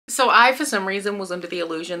So I, for some reason, was under the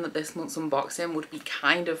illusion that this month's unboxing would be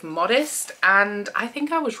kind of modest, and I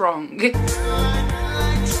think I was wrong.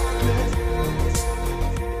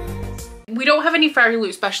 We don't have any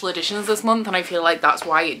Fairyloot special editions this month, and I feel like that's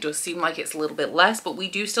why it does seem like it's a little bit less, but we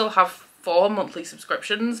do still have 4 monthly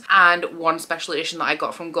subscriptions and 1 special edition that I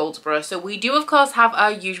got from Goldsboro. So we do of course have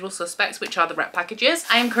our usual suspects, which are the rep packages.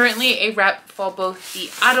 I am currently a rep for both the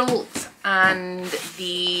adult and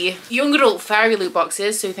the young adult Fairyloot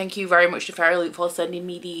boxes, so thank you very much to Fairyloot for sending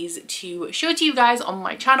me these to show to you guys on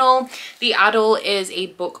my channel. The adult is a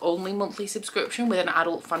book only monthly subscription with an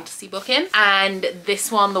adult fantasy book in, and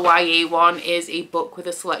this one, the YA one, is a book with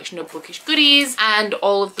a selection of bookish goodies, and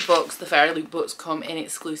all of the books, the Fairyloot books, come in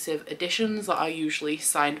exclusive editions that are usually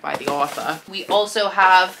signed by the author. We also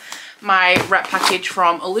have my rep package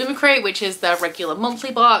from Illumicrate, which is their regular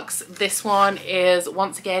monthly box. This one is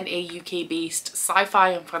once again a UK based sci-fi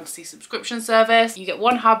and fantasy subscription service. You get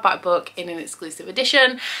 1 hardback book in an exclusive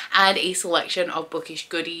edition and a selection of bookish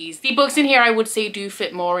goodies. The books in here I would say do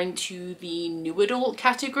fit more into the new adult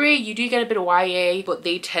category. You do get a bit of YA, but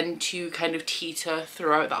they tend to kind of teeter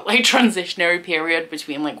throughout that like transitionary period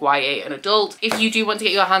between like YA and adult. If you do want to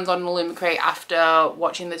get your hands on Illumicrate after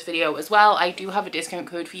watching this video as well, I do have a discount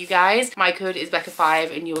code for you guys. My code is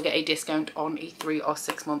Becca5 and you will get a discount on a 3 or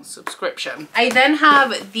 6 month subscription. I then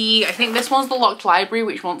have the, I think this one's the Locked Library,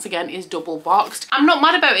 which once again is double boxed. I'm not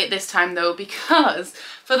mad about it this time though, because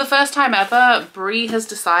for the first time ever, Brie has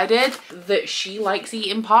decided that she likes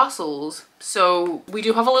eating parcels. So we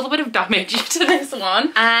do have a little bit of damage to this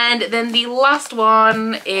one. And then the last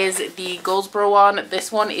one is the Goldsboro one.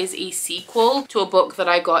 This one is a sequel to a book that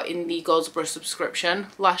I got in the Goldsboro subscription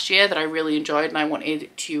last year that I really enjoyed, and I wanted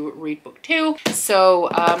to read book 2. So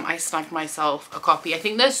I snagged myself a copy. I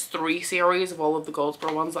think there's 3 series of all of the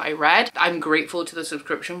Goldsboro ones that I read. I'm grateful to the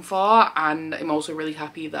subscription for, and I'm also really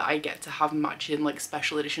happy that I get to have matching like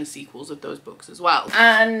special edition sequels of those books as well.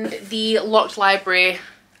 And the Locked Library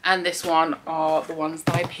and this one are the ones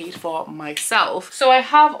that I paid for myself. So I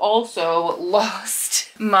have also lost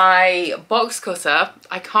my box cutter.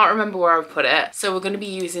 I can't remember where I put it, so we're going to be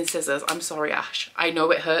using scissors. I'm sorry, Ash, I know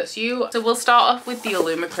it hurts you. So we'll start off with the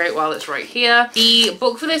Illumicrate while it's right here. The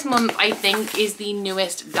book for this month I think is the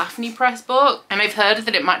newest Daphne Press book, and I've heard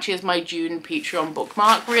that it matches my June Patreon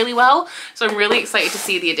bookmark really well, so I'm really excited to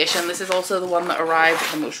see the edition. This is also the one that arrived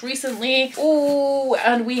the most recently. Oh,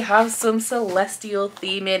 and we have some celestial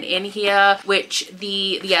theming in here, which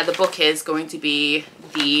the book is going to be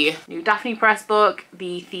the new Daphne Press book.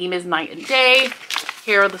 The theme is night and day.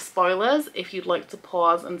 Here are the spoilers if you'd like to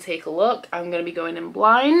pause and take a look. I'm going to be going in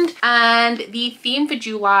blind. And the theme for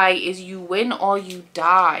July is you win or you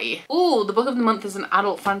die. Oh, the book of the month is an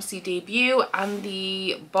adult fantasy debut, and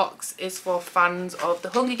the box is for fans of The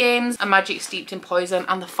Hunger Games, A Magic Steeped in Poison,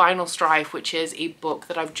 and The Final Strife, which is a book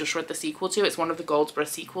that I've just read the sequel to. It's one of the Goldsboro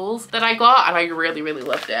sequels that I got, and I really, really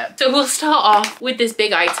loved it. So we'll start off with this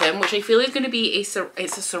big item, which I feel is going to be it's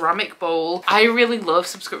a ceramic bowl. I really love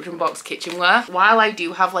subscription box kitchenware. While I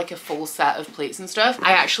do have like a full set of plates and stuff,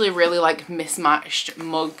 I actually really like mismatched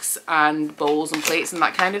mugs and bowls and plates and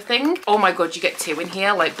that kind of thing. Oh my god, you get 2 in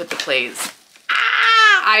here, like with the plates.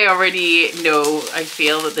 I already know, I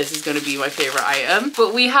feel that this is going to be my favorite item.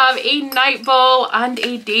 But we have a night bowl and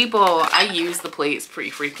a day bowl. I use the plates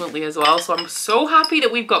pretty frequently as well, so I'm so happy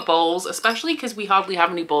that we've got bowls, especially because we hardly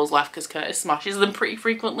have any bowls left because Curtis smashes them pretty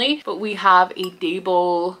frequently. But we have a day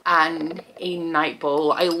bowl and a night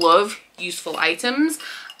bowl. I love useful items.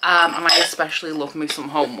 And I especially love me some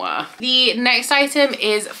homeware. The next item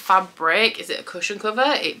is fabric. Is it a cushion cover?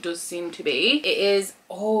 It does seem to be. It is,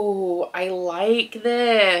 oh, I like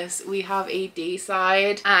this. We have a day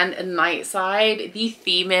side and a night side. The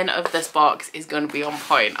theming of this box is going to be on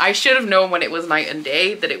point. I should have known when it was night and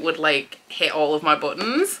day that it would like hit all of my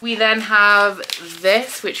buttons. We then have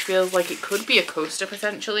this, which feels like it could be a coaster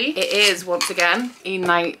potentially. It is, once again, a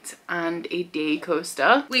night and a day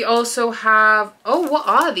coaster. We also have, oh, what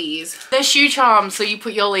are these? They're shoe charms, so you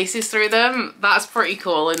put your laces through them. That's pretty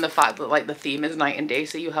cool in the fact that like the theme is night and day,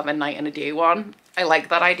 so you have a night and a day one. I like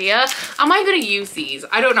that idea. Am I going to use these?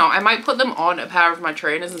 I don't know. I might put them on a pair of my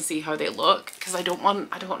trainers and see how they look, because I don't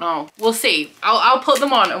know. We'll see. I'll put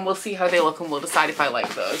them on and we'll see how they look and we'll decide if I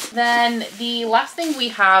like those. Then the last thing we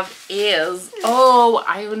have is, oh,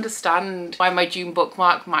 I understand why my June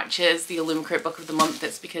bookmark matches the Illumicrate book of the month.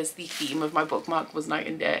 It's because the theme of my bookmark was night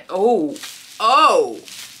and day. Oh.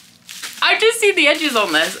 I've just seen the edges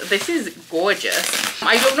on this. This is gorgeous.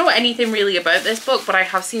 I don't know anything really about this book, but I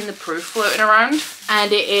have seen the proof floating around,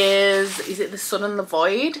 And it is it The Sun and the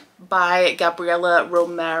Void by Gabriela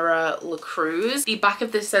Romero Lacruz. The back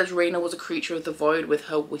of this says Raina was a creature of the void with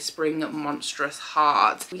her whispering monstrous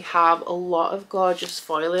heart. We have a lot of gorgeous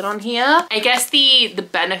foiling on here. I guess the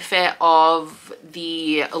benefit of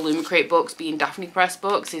the Illumicrate books being Daphne Press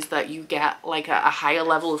books is that you get like a higher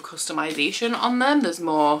level of customization on them. There's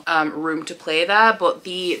more room to play there, but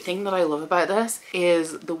the thing that I love about this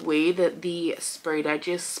is the way that the sprayed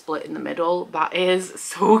edges split in the middle. That is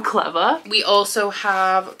so clever. We also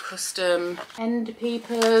have custom end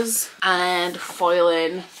papers and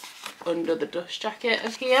foiling under the dust jacket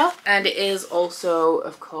of here, and it is also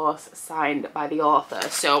of course signed by the author.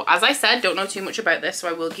 So as I said, don't know too much about this, so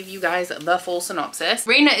I will give you guys the full synopsis.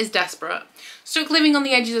 Raina is desperate. Stuck living on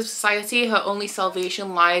the edges of society, her only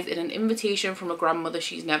salvation lies in an invitation from a grandmother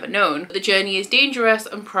she's never known. But the journey is dangerous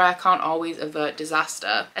and prayer can't always avert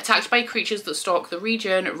disaster. Attacked by creatures that stalk the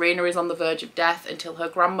region, Raina is on the verge of death until her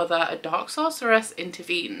grandmother, a dark sorceress,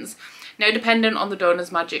 intervenes. Now dependent on the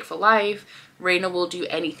donor's magic for life, Raina will do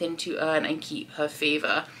anything to earn and keep her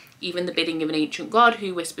favour, even the bidding of an ancient god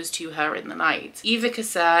who whispers to her in the night. Eva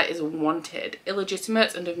Kasser is unwanted.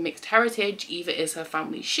 Illegitimate and of mixed heritage, Eva is her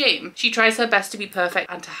family's shame. She tries her best to be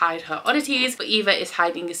perfect and to hide her oddities, but Eva is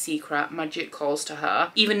hiding a secret. Magic calls to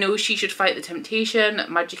her. Eva knows she should fight the temptation.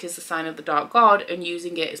 Magic is the sign of the dark god, and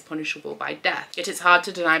using it is punishable by death. Yet it's hard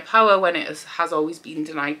to deny power when it has always been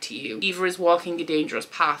denied to you. Eva is walking a dangerous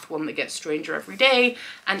path, one that gets stranger every day,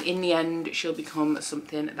 and in the end she'll become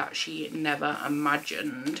something that she never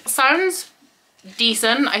imagined. Sounds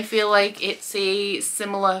decent. I feel like it's a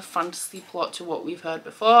similar fantasy plot to what we've heard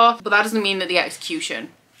before, but that doesn't mean that the execution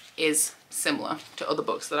is similar to other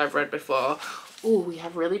books that I've read before. Oh, we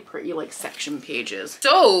have really pretty like section pages.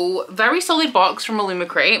 So very solid box from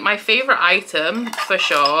Illumicrate. My favorite item for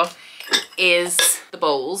sure is the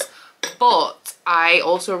bowls, but I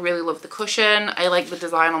also really love the cushion. I like the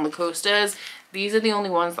design on the coasters. These are the only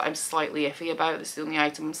ones that I'm slightly iffy about. This is the only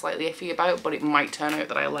item I'm slightly iffy about, but it might turn out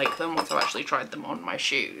that I like them once I've actually tried them on my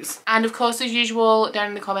shoes. And of course, as usual, down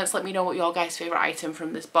in the comments, let me know what your guys' favourite item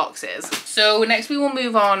from this box is. So next we will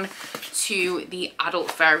move on to the adult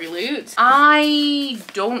Fairyloot. I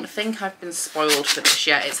don't think I've been spoiled for this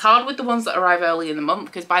yet. It's hard with the ones that arrive early in the month,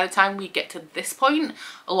 because by the time we get to this point,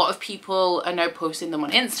 a lot of people are now posting them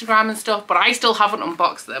on Instagram and stuff, but I still haven't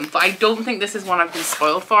unboxed them. But I don't think this is one I've been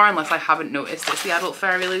spoiled for unless I haven't noticed it's the adult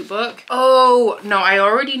Fairyloot book. Oh no, I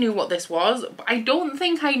already knew what this was, but I don't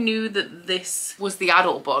think I knew that this was the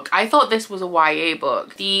adult book. I thought this was a YA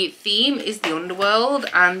book. The theme is the underworld,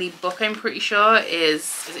 and the book I'm pretty sure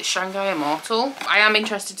is it Shanghai Immortal? I am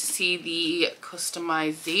interested to see the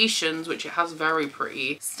customizations, which it has very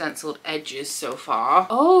pretty stenciled edges so far.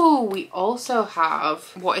 Oh, we also have,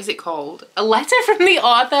 what is it called? A letter from the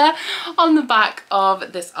author on the back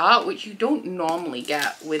of this art, which you don't normally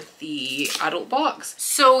get with the adult box.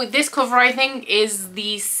 So this cover I think is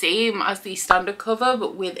the same as the standard cover,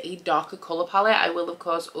 but with a darker color palette. I will of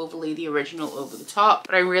course overlay the original over the top,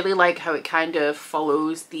 but I really like how it kind of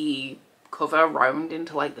follows the cover round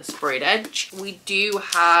into like the sprayed edge. We do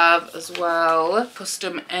have as well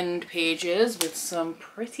custom end pages with some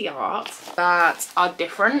pretty art that are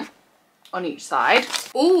different on each side.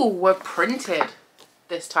 Oh, we're printed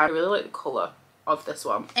this time. I really like the color of this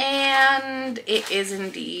one, and it is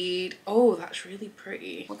indeed, oh, that's really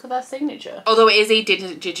pretty. Look at that signature. Although it is a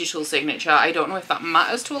digital signature, I don't know if that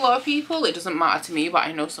matters to a lot of people. It doesn't matter to me, but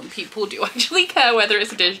I know some people do actually care whether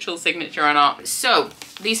it's a digital signature or not. So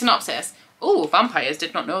the synopsis. Oh, vampires,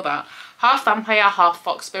 did not know that. Half vampire, half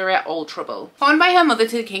fox spirit, all trouble. Born by her mother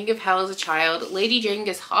to the king of hell as a child, Lady Jing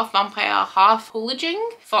is half vampire, half hooligan,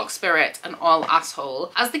 fox spirit, and all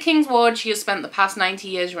asshole. As the king's ward, she has spent the past 90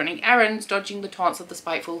 years running errands, dodging the taunts of the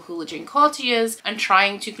spiteful hooligan courtiers, and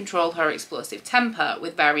trying to control her explosive temper,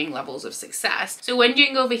 with varying levels of success. So when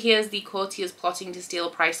Jing overhears the courtiers plotting to steal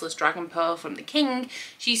a priceless dragon pearl from the king,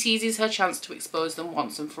 she seizes her chance to expose them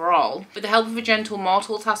once and for all. With the help of a gentle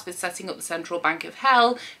mortal tasked with setting up the central bank of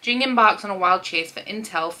hell, Jing embarks on a wild chase for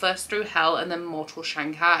intel, first through hell and then mortal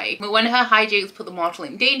Shanghai. But when her hijinks put the mortal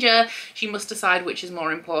in danger, she must decide which is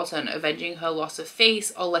more important, avenging her loss of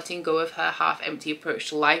face or letting go of her half-empty approach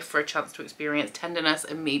to life for a chance to experience tenderness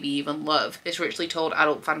and maybe even love. This richly told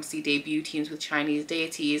adult fantasy debut teams with Chinese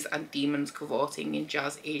deities and demons cavorting in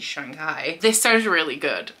Jazz Age Shanghai. This sounds really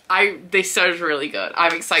good. This sounds really good.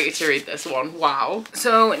 I'm excited to read this one. Wow.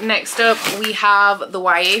 So next up we have the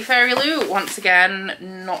YA Fairyloot. Once again,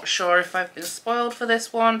 not sure if I've been spoiled for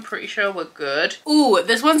this one. Pretty sure we're good. Ooh,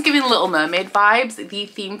 this one's giving Little Mermaid vibes. The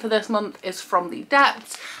theme for this month is From the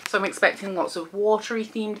Depths. So I'm expecting lots of watery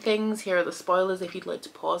themed things. Here are the spoilers if you'd like to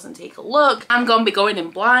pause and take a look. I'm gonna be going in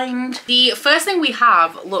blind. The first thing we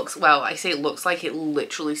have looks, well, I say it looks like, it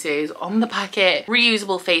literally says on the packet,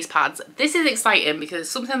 reusable face pads. This is exciting because it's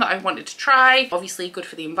something that I wanted to try. Obviously good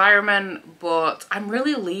for the environment, but I'm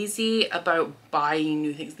really lazy about buying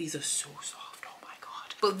new things. These are so soft.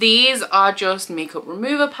 But these are just makeup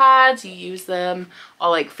remover pads. You use them, or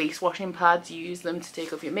like face washing pads. You use them to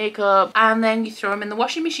take off your makeup and then you throw them in the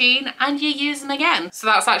washing machine and you use them again. So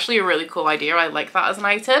that's actually a really cool idea. I like that as an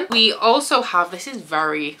item. We also have, this is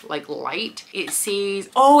very like light. It says,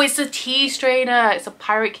 oh, it's a tea strainer. It's a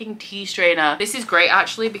Pirate King tea strainer. This is great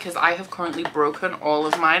actually because I have currently broken all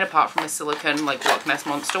of mine apart from a silicone like Loch Ness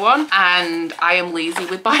Monster one. And I am lazy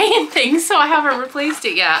with buying things, so I haven't replaced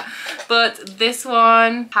it yet. But this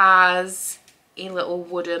one has a little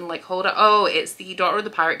wooden like holder. Oh, it's the Daughter of the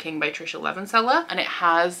Pirate King by Trisha Levenseller, and it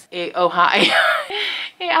has a, oh hi,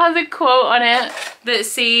 it has a quote on it that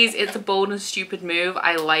says it's a bold and stupid move,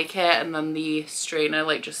 I like it, and then the strainer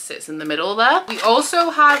like just sits in the middle there. We also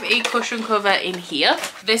have a cushion cover in here.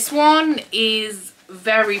 This one is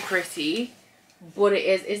very pretty, but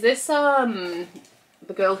it is this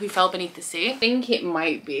The Girl Who Fell Beneath the Sea? I think it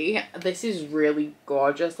might be. This is really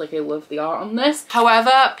gorgeous. Like, I love the art on this.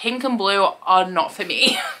 However, pink and blue are not for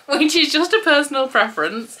me, which is just a personal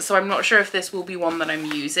preference. So I'm not sure if this will be one that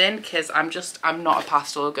I'm using because I'm not a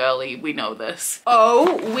pastel girly. We know this.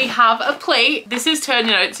 Oh, we have a plate. This is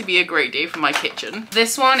turning out to be a great day for my kitchen.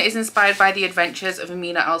 This one is inspired by the adventures of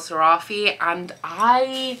Amina al-Sarafi and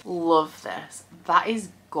I love this. That is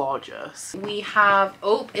gorgeous. We have,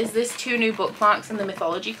 oh, is this 2 new bookmarks in the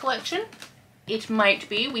mythology collection? It might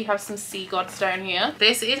be. We have some sea gods down here.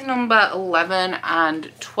 This is number 11 and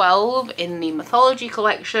 12 in the mythology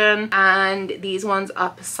collection, and these ones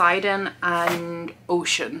are Poseidon and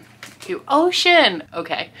Ocean. Ocean!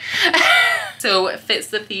 Okay. So it fits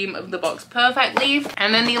the theme of the box perfectly.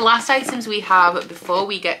 And then the last items we have before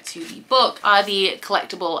we get to the book are the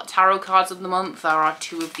collectible tarot cards of the month. There are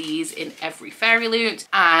 2 of these in every Fairyloot,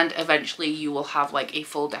 and eventually you will have like a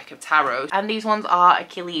full deck of tarot. And these ones are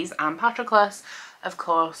Achilles and Patroclus, of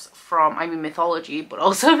course, from, I mean, mythology, but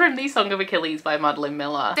also from the Song of Achilles by Madeline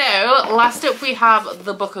Miller. So last up we have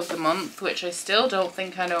the book of the month, which I still don't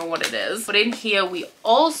think I know what it is. But in here we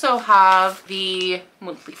also have the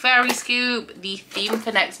monthly fairy scoop. The theme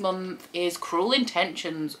for next month is Cruel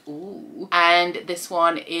Intentions. Ooh. And this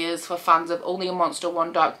one is for fans of Only a Monster,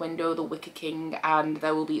 One Dark Window, The Wicker King, and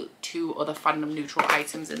there will be 2 other fandom neutral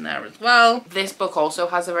items in there as well. This book also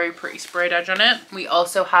has a very pretty sprayed edge on it. We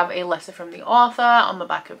also have a letter from the author on the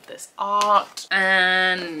back of this art,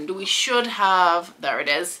 and we should have, there it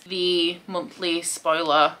is, the monthly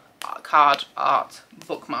spoiler card art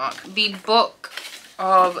bookmark. The book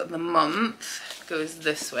of the month goes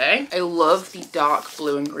this way. I love the dark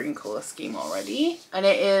blue and green color scheme already, and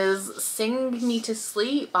it is Sing Me to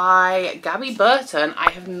Sleep by Gabby Burton.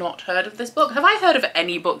 I have not heard of this book. Have I heard of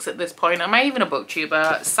any books at this point? Am I even a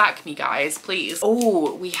booktuber? Sack me, guys, please.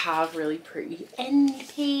 Oh, we have really pretty end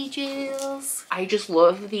pages. I just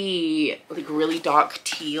love the like really dark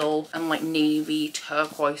teal and like navy,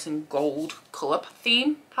 turquoise and gold color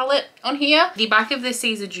theme palette on here. The back of this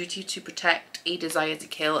says a duty to protect, a desire to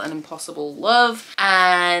kill, an impossible love,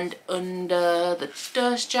 and under the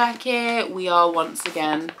dust jacket we are once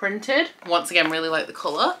again printed. Once again, really like the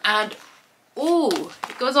color, and oh,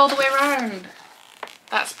 it goes all the way around.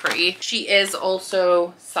 That's pretty. She is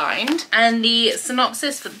also signed. And the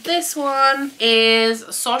synopsis for this one is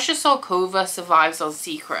Sasha Salkova survives on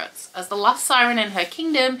secrets. As the last siren in her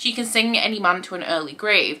kingdom, she can sing any man to an early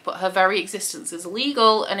grave, but her very existence is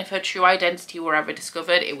illegal, and if her true identity were ever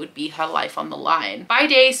discovered, it would be her life on the line. By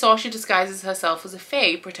day, Sasha disguises herself as a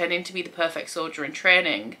fae, pretending to be the perfect soldier in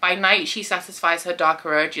training. By night, she satisfies her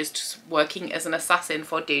darker urges, working as an assassin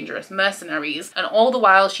for dangerous mercenaries, and all the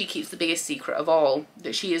while she keeps the biggest secret of all,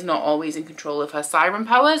 that she is not always in control of her siren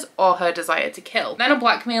powers or her desire to kill. Then a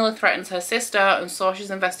blackmailer threatens her sister, and Sasha's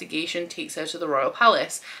investigation takes her to the royal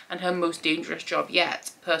palace and her most dangerous job yet,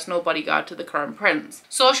 personal bodyguard to the crown prince.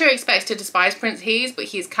 Sasha expects to despise Prince Hayes, but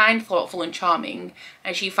he is kind, thoughtful and charming,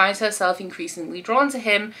 and she finds herself increasingly drawn to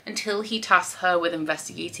him until he tasks her with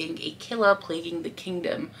investigating a killer plaguing the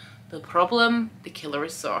kingdom. The problem? The killer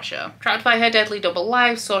is Sasha. Trapped by her deadly double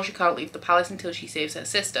life, Sasha can't leave the palace until she saves her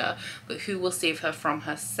sister, but who will save her from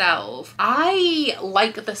herself? I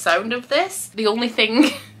like the sound of this. The only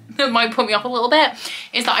thing that might put me off a little bit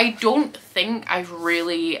is that I don't think I've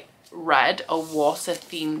really read a water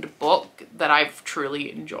themed book that I've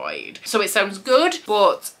truly enjoyed. So it sounds good,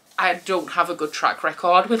 but I don't have a good track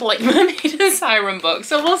record with like mermaid and siren books,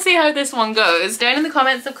 so we'll see how this one goes. Down in the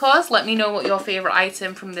comments, of course, let me know what your favorite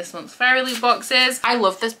item from this month's Fairyloot box is. I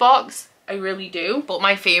love this box, I really do, but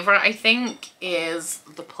my favorite I think is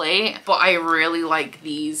the plate, but I really like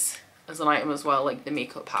these as an item as well, like the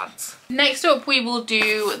makeup pads. Next up we will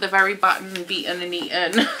do the very battered, beaten and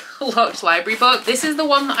eaten Locked Library book. This is the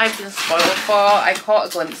one that I've been spoiled for. I caught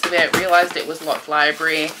a glimpse of it, realised it was Locked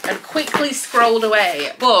Library and quickly scrolled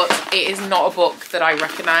away, but it is not a book that I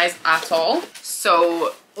recognise at all.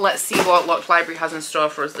 So let's see what Locked Library has in store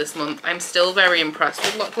for us this month. I'm still very impressed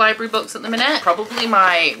with Locked Library books at the minute. Probably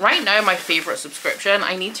right now my favourite subscription.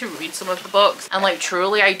 I need to read some of the books, and like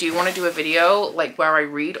truly I do want to do a video like where I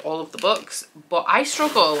read all of the books, but I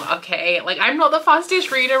struggle, okay? Like I'm not the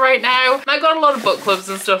fastest reader right now. I've got a lot of book clubs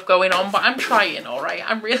and stuff going on, but I'm trying, all right?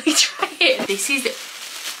 I'm really trying. This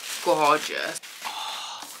is gorgeous.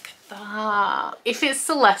 Oh, look at that. If it's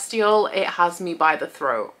celestial, it has me by the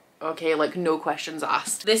throat. Okay, like no questions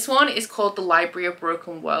asked. This one is called The Library of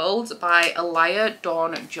Broken Worlds by Elia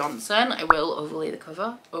Dawn Johnson. I will overlay the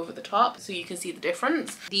cover over the top so you can see the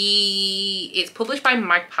difference. It's published by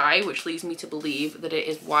Magpie, which leads me to believe that it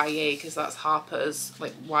is YA because that's Harper's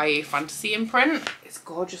like YA fantasy imprint. It's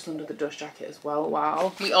gorgeous under the dust jacket as well,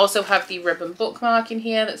 wow. We also have the ribbon bookmark in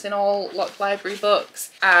here that's in all Locked Library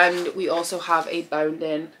books, and we also have a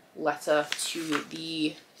bound-in letter to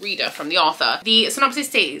the reader from the author. The synopsis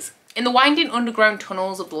says, in the winding underground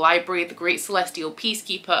tunnels of the library, the great celestial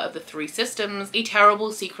peacekeeper of the three systems, a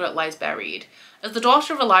terrible secret lies buried. As the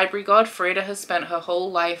daughter of a library god, Freda has spent her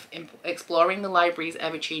whole life exploring the library's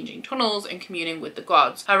ever-changing tunnels and communing with the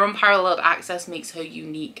gods. Her unparalleled access makes her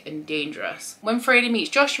unique and dangerous. When Freda meets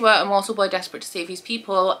Joshua, a mortal boy desperate to save his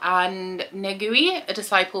people, and Negui, a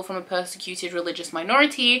disciple from a persecuted religious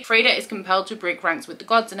minority, Freda is compelled to break ranks with the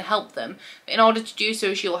gods and help them. But in order to do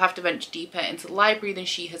so, she will have to venture deeper into the library than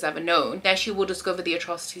she has ever known. There she will discover the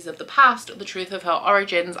atrocities of the past, the truth of her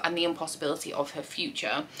origins, and the impossibility of her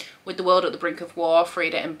future. With the world at the brink of war,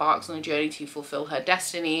 Freda embarks on a journey to fulfill her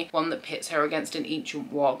destiny, one that pits her against an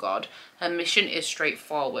ancient war god. Her mission is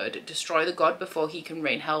straightforward: destroy the god before he can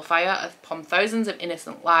rain hellfire upon thousands of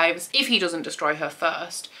innocent lives, if he doesn't destroy her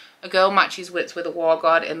first. A girl matches wits with a war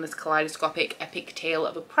god in this kaleidoscopic epic tale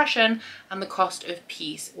of oppression and the cost of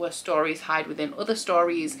peace, where stories hide within other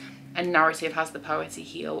stories and narrative has the power to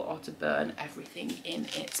heal or to burn everything in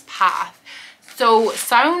its path. So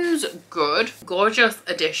sounds good. Gorgeous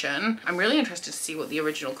edition. I'm really interested to see what the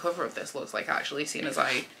original cover of this looks like actually, seeing as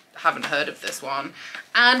I haven't heard of this one.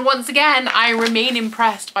 And once again, I remain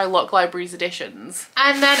impressed by Locked Library's editions.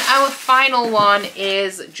 And then our final one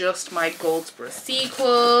is just my Goldsboro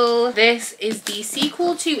sequel. This is the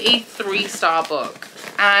sequel to a 3-star book.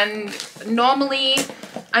 And normally,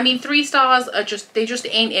 I mean, 3 stars are they just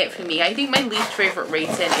ain't it for me. I think my least favorite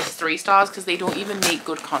rating is 3 stars because they don't even make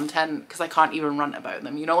good content, because I can't even rant about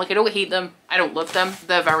them, you know? Like, I don't hate them, I don't love them,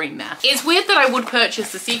 they're very meh. It's weird that I would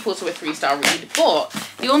purchase the sequel to a 3-star read, but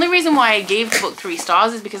the only reason why I gave the book 3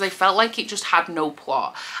 stars is because I felt like it just had no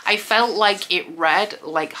plot. I felt like it read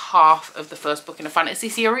like half of the first book in a fantasy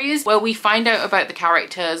series, where we find out about the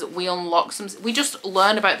characters, we unlock we just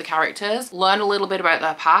learn about the characters, learn a little bit about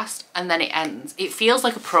their past, and then it ends. It feels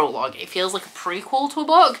like a prologue. It feels like a prequel to a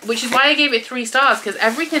book, which is why I gave it 3 stars, because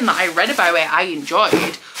everything that I read about it I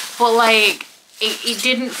enjoyed, but like it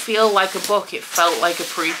didn't feel like a book. It felt like a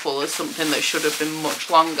prequel, as something that should have been much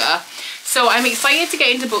longer. So I'm excited to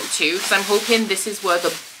get into book 2 because I'm hoping this is where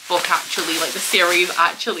the book actually, like the series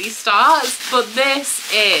actually starts. But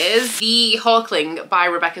this is The Hawkling by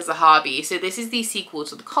Rebecca Zahabi. So this is the sequel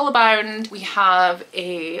to The Collarbound. We have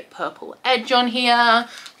a purple edge on here.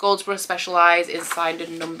 Goldsboro specialise in signed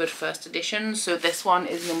and numbered first editions, so this one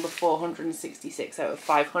is number 466 out of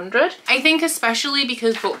 500. I think especially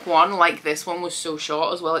because book 1, like this one, was so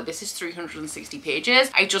short as well. Like, this is 360 pages.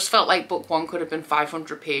 I just felt like book 1 could have been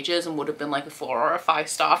 500 pages and would have been like a 4 or a 5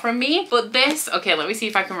 star from me. But this, okay, let me see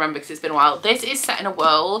if I can remember because it's been a while. This is set in a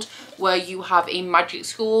world where you have a magic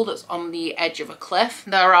school that's on the edge of a cliff.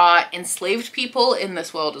 There are enslaved people in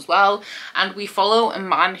this world as well, and we follow a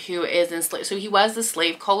man who is enslaved. So he wears the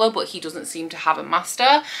slave collar, but he doesn't seem to have a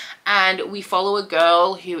master, and we follow a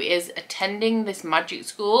girl who is attending this magic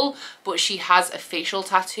school, but she has a facial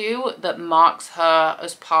tattoo that marks her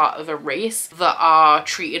as part of a race that are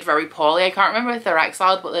treated very poorly. I can't remember if they're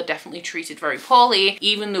exiled, but they're definitely treated very poorly,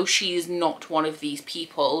 even though she's not one of these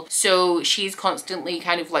people. So she's constantly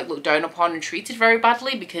kind of like looked down upon and treated very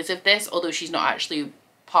badly because of this, although she's not actually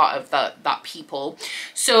part of that people.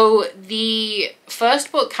 So the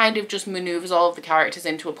first book kind of just maneuvers all of the characters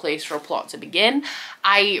into a place for a plot to begin.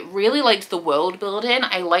 I really liked the world building.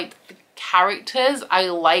 I liked the characters. I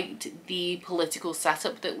liked the political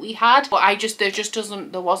setup that we had, but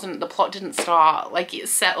the plot didn't start. Like, it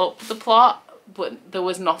set up the plot, but there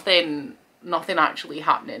was nothing actually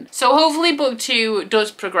happening. So hopefully book 2 does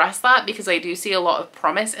progress that, because I do see a lot of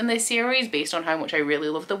promise in this series based on how much I really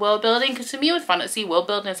love the world building. Because to me with fantasy, world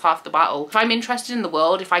building is half the battle. If I'm interested in the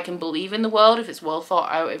world, if I can believe in the world, if it's well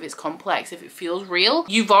thought out, if it's complex, if it feels real,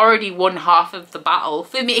 you've already won half of the battle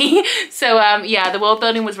for me. So yeah, the world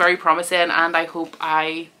building was very promising, and I hope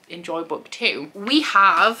I enjoy book 2. We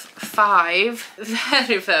have 5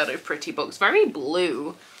 very, very pretty books. Very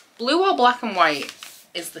blue or black and white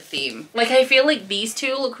is the theme. Like, I feel like these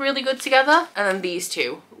 2 look really good together, and then these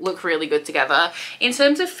 2 look really good together. In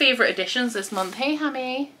terms of favorite editions this month, hey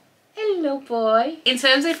Hammy, hello boy. In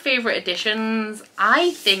terms of favorite editions,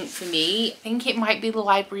 I think for me, I think it might be the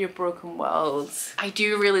Library of Broken Worlds. I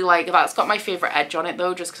do really like that. It's got my favorite edge on it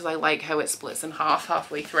though, just because I like how it splits in half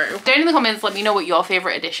halfway through. Down in the comments, let me know what your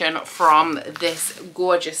favorite edition from this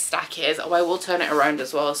gorgeous stack is. Oh, I will turn it around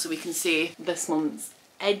as well so we can see this month's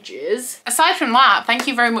edges. Aside from that, thank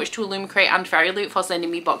you very much to Illumicrate and Fairyloot for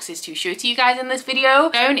sending me boxes to show to you guys in this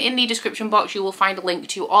video. Down in the description box you will find a link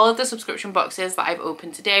to all of the subscription boxes that I've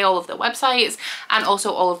opened today, all of their websites, and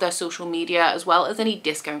also all of their social media, as well as any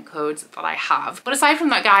discount codes that I have. But aside from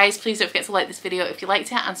that guys, please don't forget to like this video if you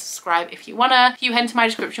liked it, and subscribe if you wanna. If you head into my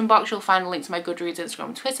description box, you'll find a link to my Goodreads, Instagram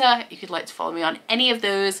and Twitter if you'd like to follow me on any of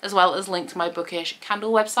those, as well as a link to my Bookish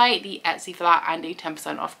Candle website, the Etsy for that, and a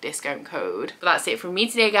 10% off discount code. But that's it from me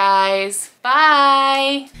today guys.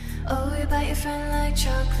 Bye! Oh, you bite your friend like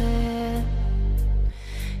chocolate.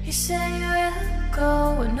 You say you'll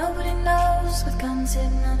go where nobody knows, with guns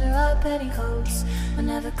hidden under our petticoats. We're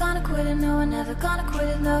never gonna quit it, no, we're never gonna quit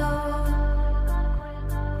it, no.